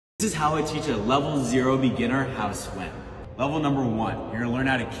This is how I teach a level 0 beginner how to swim. Level number 1, you're gonna learn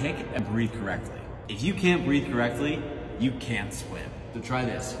how to kick and breathe correctly. If you can't breathe correctly, you can't swim. So try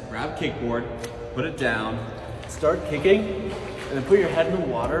this, grab a kickboard, put it down, start kicking, and then put your head in the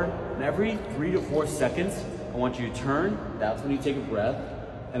water, and every 3 to 4 seconds, I want you to turn, that's when you take a breath,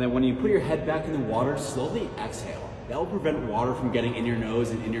 and then when you put your head back in the water, slowly exhale. That will prevent water from getting in your nose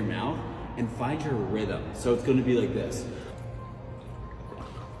and in your mouth, and find your rhythm. So it's gonna be like this.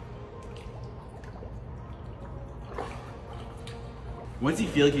 Once you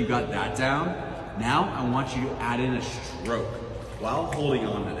feel like you got that down, now I want you to add in a stroke while holding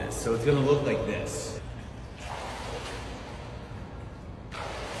on to this. So it's gonna look like this.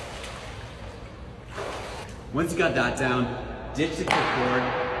 Once you got that down, ditch the kickboard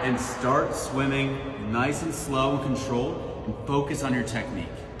and start swimming nice and slow and controlled, and focus on your technique.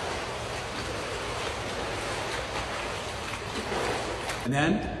 And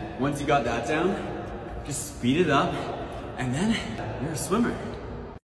then, once you got that down, just speed it up, and then you're a swimmer.